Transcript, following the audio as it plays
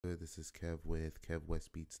This is Kev with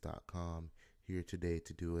KevWestBeats.com, here today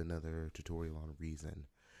to do another tutorial on Reason.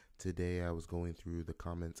 Today I was going through the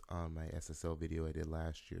comments on my SSL video I did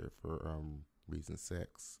last year for Reason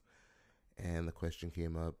 6, and the question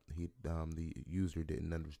came up. The user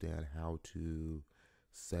didn't understand how to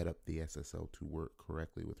set up the SSL to work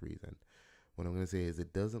correctly with Reason. What I'm going to say is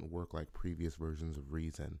it doesn't work like previous versions of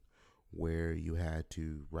Reason, where you had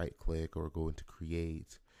to right click or go into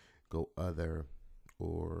create, go other,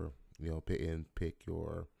 or pick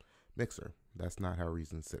your mixer. That's not how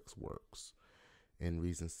Reason 6 works. In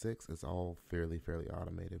Reason 6, it's all fairly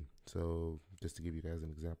automated. So just to give you guys an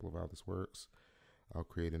example of how this works, I'll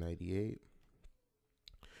create an ID8.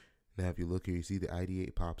 Now if you look here, you see the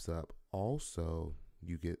ID8 pops up. Also,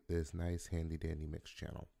 you get this nice handy dandy mix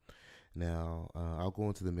channel. Now I'll go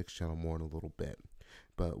into the mix channel more in a little bit,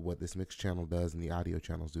 but what this mix channel does, and the audio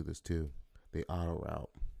channels do this too, they auto route.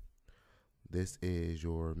 This is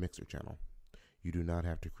your mixer channel. You do not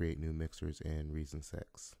have to create new mixers in Reason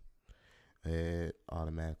 6. It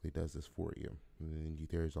automatically does this for you. And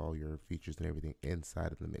there's all your features and everything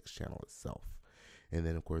inside of the mix channel itself. And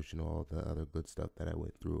then of course, all the other good stuff that I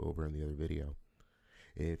went through over in the other video.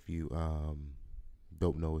 If you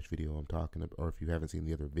don't know which video I'm talking about, or if you haven't seen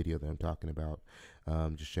the other video that I'm talking about,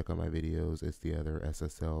 just check out my videos. It's the other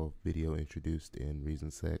SSL video introduced in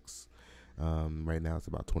Reason 6. Right now it's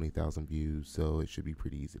about 20,000 views, so it should be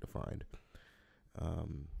pretty easy to find.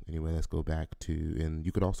 Anyway, let's go back to, and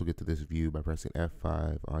you could also get to this view by pressing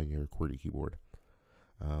F5 on your QWERTY keyboard.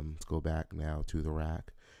 Let's go back now to the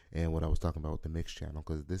rack and what I was talking about with the mix channel,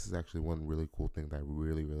 because this is actually one really cool thing that I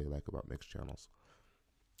really like about mix channels.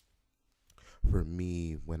 For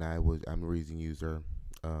me, I'm a Reason user.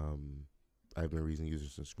 I've been a Reason user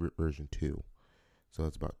since version 2, so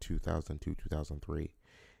it's about 2002, 2003.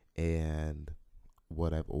 And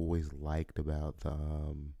what I've always liked about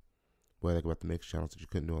the mix channels that you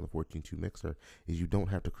couldn't do on the 14.2 mixer is you don't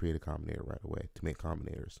have to create a combinator right away to make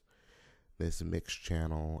combinators. This mix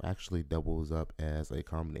channel actually doubles up as a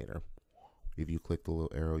combinator. If you click the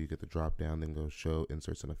little arrow, you get the drop down, then go show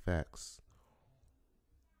inserts and effects.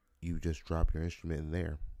 You just drop your instrument in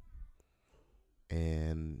there,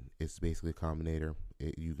 and it's basically a combinator.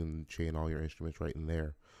 You can chain all your instruments right in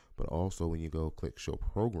there. But also when you go click show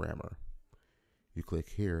programmer, you click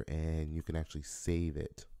here and you can actually save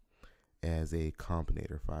it as a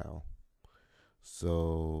combinator file.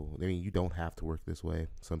 So I mean, you don't have to work this way.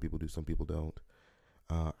 Some people do, some people don't.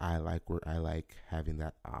 I like having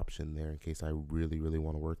that option there in case I really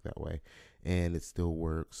want to work that way, and it still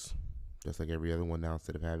works just like every other one now.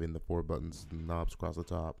 Instead of having the 4 buttons and knobs across the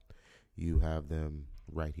top, you have them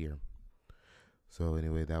right here. So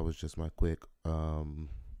anyway, that was just my quick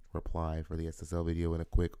reply for the SSL video and a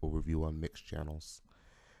quick overview on mixed channels.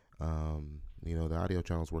 The audio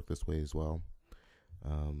channels work this way as well.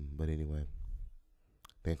 But anyway,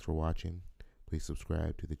 thanks for watching. Please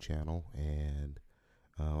subscribe to the channel, and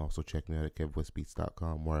also check me out at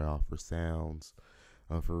KevWestBeats.com, where I offer sounds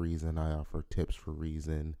for Reason. I offer tips for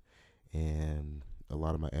Reason, and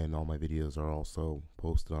all my videos are also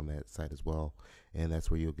posted on that site as well, and that's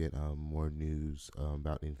where you'll get more news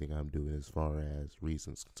about anything I'm doing as far as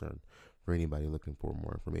Reason's concerned, for anybody looking for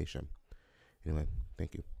more information. Anyway,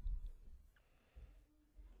 thank you.